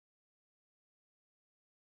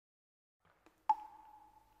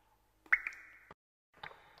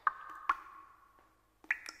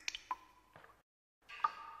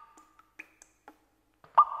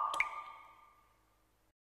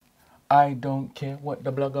I don't care what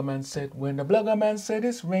the blogger man said. When the blogger man said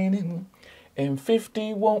it's raining,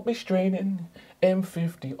 M50 won't be straining.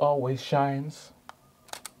 M50 always shines.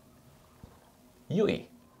 Yui.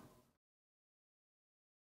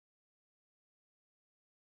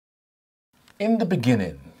 In the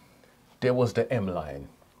beginning, there was the M line.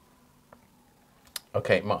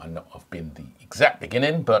 Okay, it might not have been the exact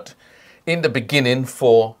beginning, but in the beginning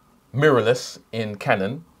for mirrorless in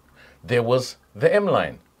Canon, there was the M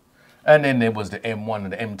line. And then there was the M1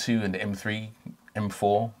 and the M2 and the M3,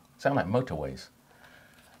 M4, sound like motorways.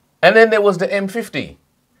 And then there was the M50.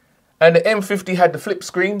 And the M50 had the flip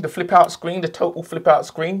screen, the flip out screen, the total flip out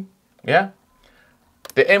screen, yeah?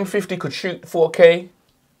 The M50 could shoot 4K.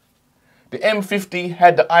 The M50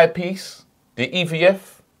 had the eyepiece, the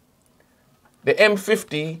EVF. The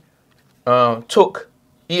M50 took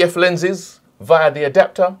EF lenses via the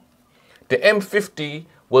adapter. The M50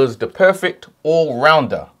 was the perfect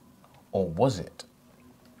all-rounder, or was it?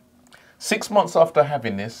 6 months after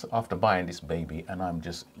having this, after buying this baby, and I'm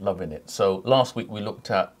just loving it. So last week we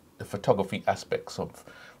looked at the photography aspects of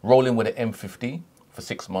rolling with the M50 for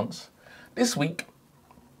 6 months. This week,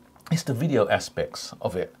 it's the video aspects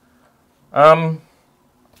of it. I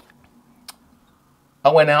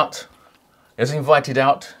went out, I was invited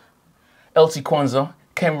out. Elsie Kwanzaa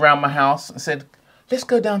came round my house and said, let's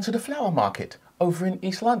go down to the flower market over in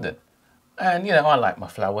East London. And, you know, I like my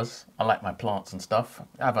flowers, I like my plants and stuff.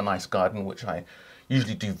 I have a nice garden, which I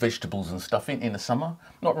usually do vegetables and stuff in the summer.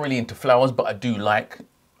 Not really into flowers, but I do like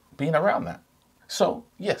being around that. So,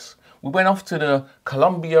 yes, we went off to the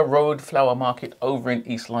Columbia Road Flower Market over in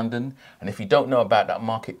East London. And if you don't know about that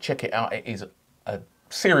market, check it out. It is a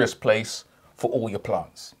serious place for all your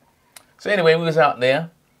plants. So anyway, we was out there.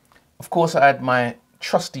 Of course, I had my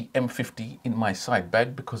trusty M50 in my side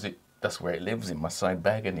bag because that's where it lives, in my side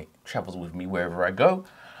bag, and it travels with me wherever I go.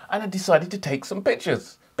 And I decided to take some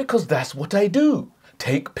pictures because that's what I do,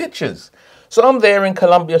 take pictures. So I'm there in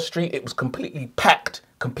Columbia Street. It was completely packed,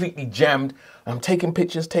 completely jammed. I'm taking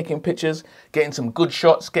pictures, getting some good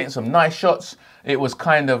shots, getting some nice shots. It was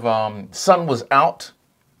kind of, sun was out.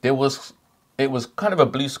 It was kind of a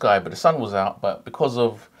blue sky, but the sun was out. But because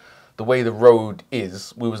of the way the road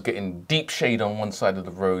is, we was getting deep shade on one side of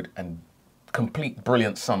the road and complete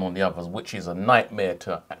brilliant sun on the others, which is a nightmare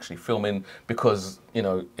to actually film in because, you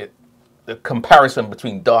know, the comparison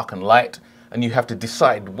between dark and light, and you have to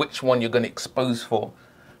decide which one you're going to expose for.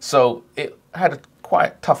 So it had a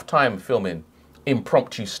quite tough time filming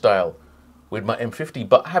impromptu style with my M50.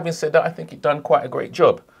 But having said that, I think it done quite a great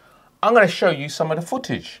job. I'm going to show you some of the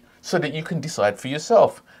footage so that you can decide for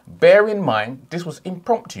yourself. Bear in mind, this was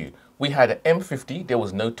impromptu. We had an M50, there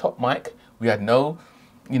was no top mic, we had no,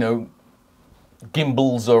 you know,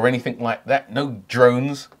 gimbals or anything like that, no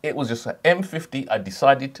drones. It was just an M50. I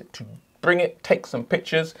decided to bring it, take some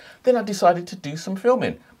pictures, then I decided to do some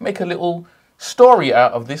filming, make a little story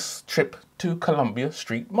out of this trip to Columbia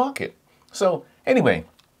Street Market. So anyway,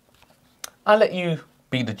 I'll let you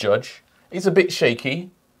be the judge. It's a bit shaky,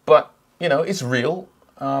 but you know, it's real.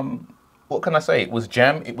 What can I say? It was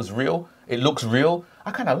jam, it was real, it looks real.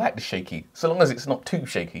 I kind of like the shaky, so long as it's not too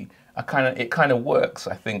shaky. It kind of works,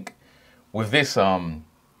 I think, with this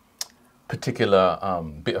particular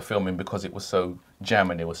bit of filming because it was so jam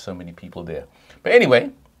and there were so many people there. But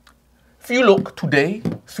anyway, if you look today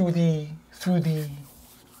through the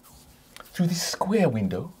square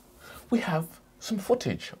window, we have some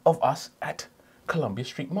footage of us at Columbia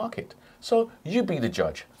Street Market. So you be the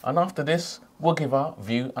judge. And after this, we'll give our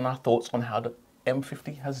view and our thoughts on how the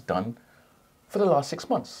M50 has done for the last 6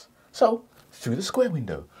 months. So through the square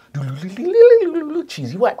window,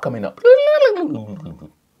 cheesy wipe coming up.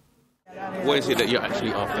 What is it that you're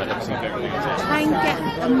actually after? Try and get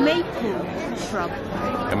a maple shrub.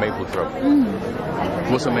 A maple shrub?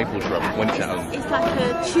 What's a maple shrub? When it's out? It's like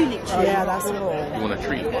a tulip tree. Yeah, that's cool. You want a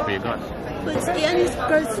tree for your garden? But it only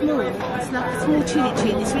grows small. It's like a small tulip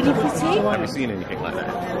tree and it's really pretty. Have you seen anything like that?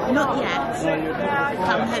 Not yet.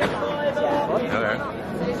 I'm hoping. Okay.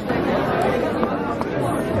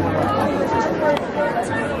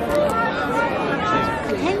 I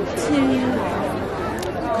came to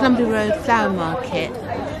Columbia Road Flower Market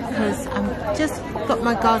because I've just got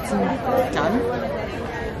my garden done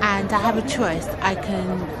and I have a choice. I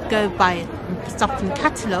can go buy stuff from the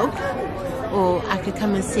catalogue or I could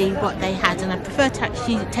come and see what they had, and I prefer to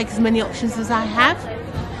actually take as many options as I have.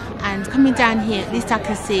 And coming down here, at least I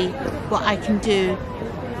can see what I can do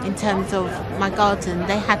in terms of my garden.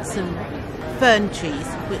 They had some fern trees,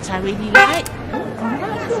 which I really like.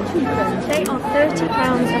 They are £30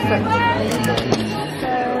 a foot.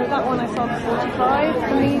 So that one I sold for 45,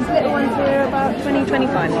 and these little ones here are about 20,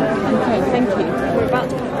 25. Okay, thank you. We're about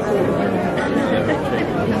to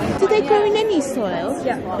Do they grow in any soil?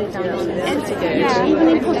 Yeah. Yeah. Even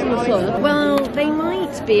in possible soil? Well, they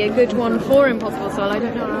might be a good one for impossible soil. I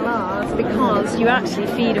don't know how ours, because you actually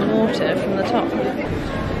feed and water from the top.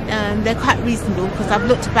 They're quite reasonable because I've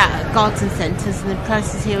looked about at garden centres and the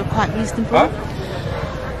prices here are quite reasonable. Huh?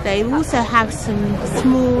 They also have some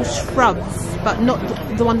small shrubs, but not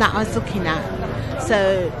the one that I was looking at.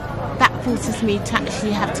 So that forces me to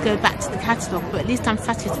actually have to go back to the catalogue, but at least I'm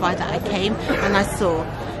satisfied that I came and I saw.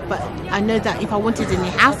 But I know that if I wanted any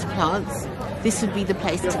house plants, this would be the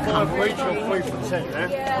place to come. I'm reaching 3% there.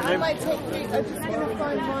 Yeah, I might take it. I'm just going to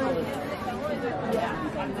find mine.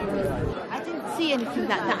 I didn't see anything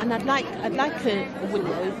like that, and I'd like a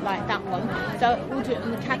willow like that one, so I'll order it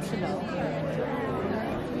on the catalogue.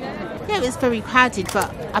 Yeah, it was very crowded,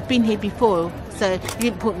 but I've been here before, so it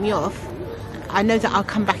didn't put me off. I know that I'll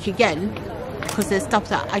come back again because there's stuff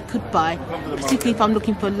that I could buy, particularly if I'm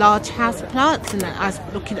looking for large house plants. And I was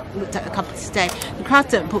looked at a couple today. The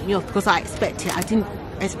crowds don't put me off because I expect it. I didn't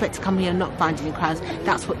expect to come here and not find any crowds.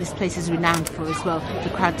 That's what this place is renowned for as well, the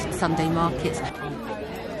crowded Sunday markets.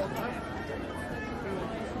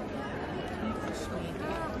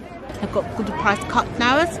 I've got good priced cut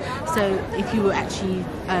flowers, so if you were actually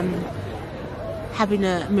having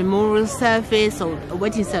a memorial service or a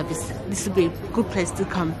wedding service, this would be a good place to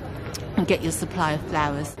come and get your supply of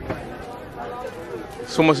flowers.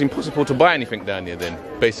 It's almost impossible to buy anything down here then,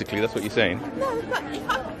 basically, that's what you're saying? No, but if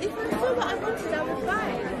I saw what I wanted, I would buy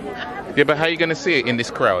it. Yeah, but how are you going to see it in this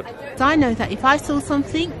crowd? So I know that if I saw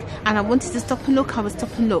something and I wanted to stop and look, I would stop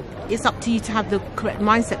and look. It's up to you to have the correct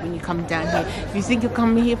mindset when you come down here. If you think you're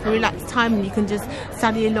coming here for a relaxed time and you can just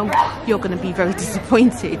sally along, you're going to be very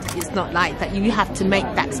disappointed. It's not like that. You have to make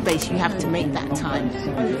that space, you have to make that time.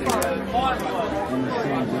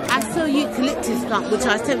 I saw eucalyptus plant, which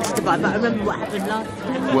I was tempted to buy, but I remember what happened last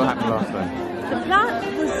time. What happened last time? The plant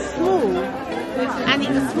was small, and it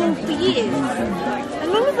was small for years. And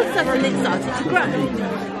all of a sudden it started to grow.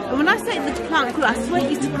 And when I say that the plant grew, I swear it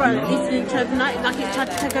used to grow at least an inch overnight, like it tried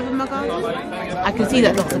to take over my garden. I can see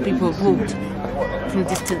that lots of people have walked from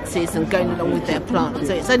distances and going along with their plant,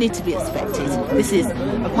 so it's only to be expected. This is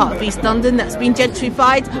a part of East London that's been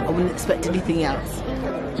gentrified. I wouldn't expect anything else.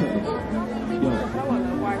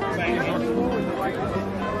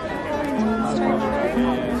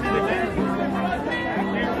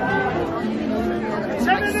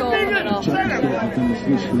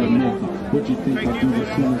 What do you think I do as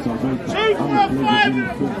soon as I wake up? I'm in the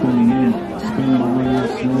foot going in, spend my money on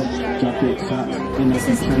snow, jackets, hats. This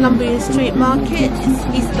is Columbia Street Market, it's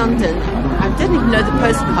East London. I don't even know the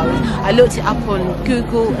postcode. I looked it up on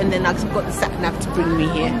Google and then I got the sat nav to bring me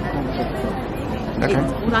here. Okay.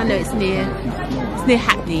 All I know it's near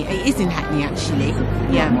Hackney. It is in Hackney actually.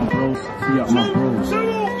 Yeah. My bros, free up my bros.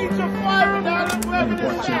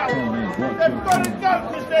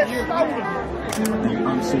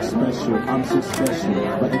 I'm so special,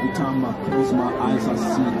 but every time I close my eyes I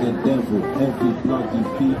see the devil. Every bloody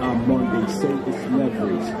beat I'm on, they say it's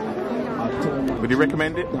levels. Would you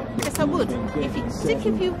recommend it? Yes, I would. If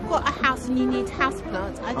you've got a house and you need house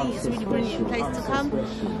plants, I think it's a really brilliant place to come.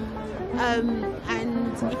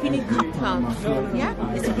 And if you need cut plants, yeah,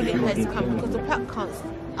 it's a brilliant place to come because the plant plants,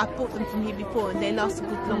 I've bought them from here before and they last a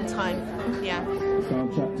good long time. Yeah. The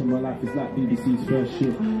soundtrack to my life is like BBC's first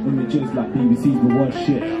shit. Images like BBC's the worst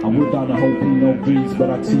shit. I would down the whole Pinot Greens, but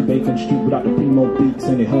I'd see Bacon Street without the primo beats,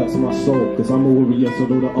 and it hurts my soul. Cause I'm a warrior, so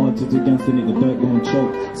though the odds is against the nigga, dirt gon'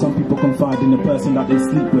 choke. Some people confide in the person that they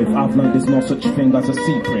sleep with. I've learned there's no such thing as a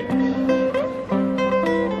secret.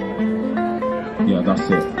 Yeah, that's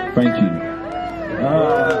it. Thank you. I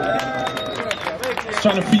was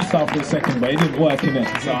trying to freestyle for a second, but it didn't work, innit?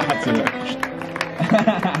 So I had to.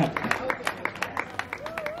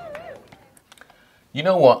 You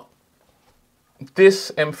know what?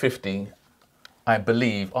 This M50, I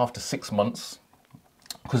believe, after 6 months,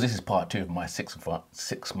 because this is part 2 of my 6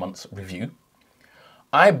 months review,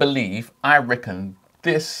 I reckon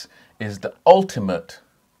this is the ultimate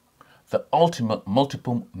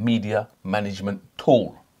multiple media management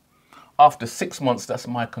tool. After 6 months, that's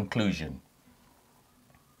my conclusion.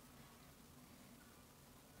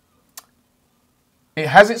 It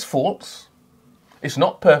has its faults. It's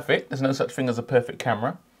not perfect. There's no such thing as a perfect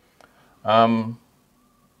camera.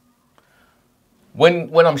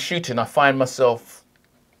 When I'm shooting, I find myself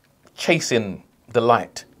chasing the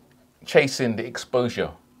light, chasing the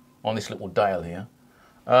exposure on this little dial here.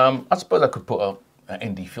 I suppose I could put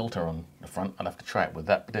an ND filter on the front. I'd have to try it with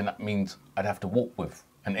that, but then that means I'd have to walk with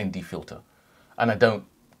an ND filter. And I don't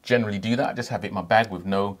generally do that. I just have it in my bag with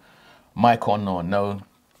no mic on or no,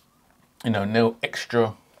 no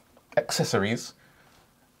extra accessories,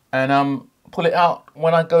 and pull it out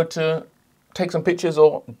when I go to take some pictures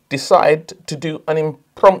or decide to do an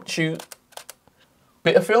impromptu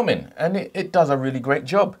bit of filming, and it does a really great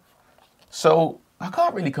job. So I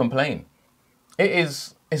can't really complain.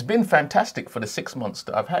 It's been fantastic for the 6 months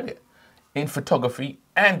that I've had it in photography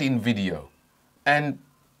and in video. And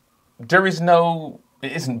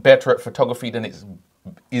it isn't better at photography than it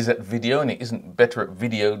is at video, and it isn't better at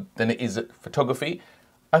video than it is at photography.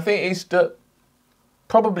 I think it's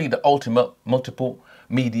probably the ultimate multiple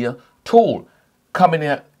media tool, coming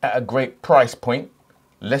at a great price point,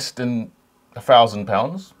 less than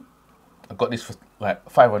 £1,000. I got this for like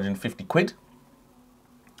 550 quid.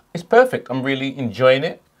 It's perfect. I'm really enjoying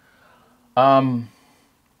it. I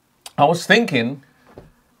was thinking,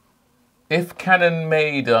 if Canon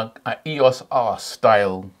made a EOS R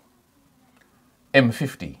style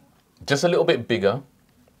M50, just a little bit bigger,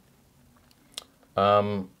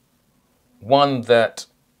 one that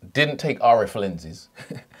didn't take RF lenses,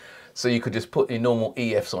 so you could just put the normal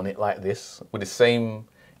EFs on it like this with the same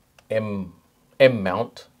M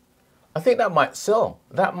mount, I think that might sell.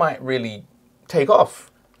 That might really take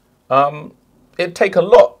off. It'd take a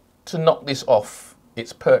lot to knock this off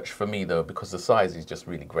its perch for me though, because the size is just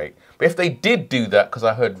really great. But if they did do that, because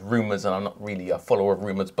I heard rumors, and I'm not really a follower of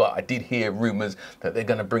rumors, but I did hear rumors that they're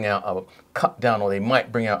going to bring out a cut down, or they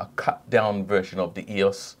might bring out a cut down version of the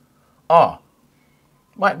EOS R.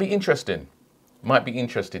 Might be interesting. Might be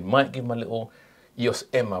interesting. Might give my little EOS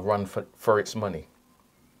M a run for its money.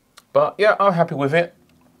 But yeah, I'm happy with it.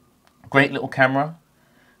 Great little camera.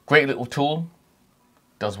 Great little tool.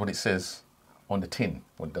 Does what it says on the tin.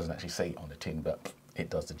 Well, it doesn't actually say it on the tin, but it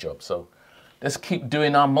does the job. So let's keep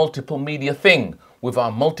doing our multiple media thing with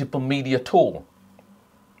our multiple media tool.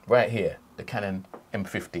 Right here, the Canon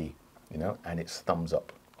M50, and it's thumbs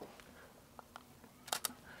up.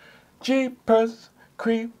 Jeepers,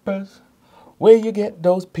 creepers, where you get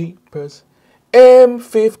those peepers?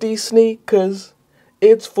 M50 sneakers,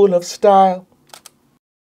 it's full of style.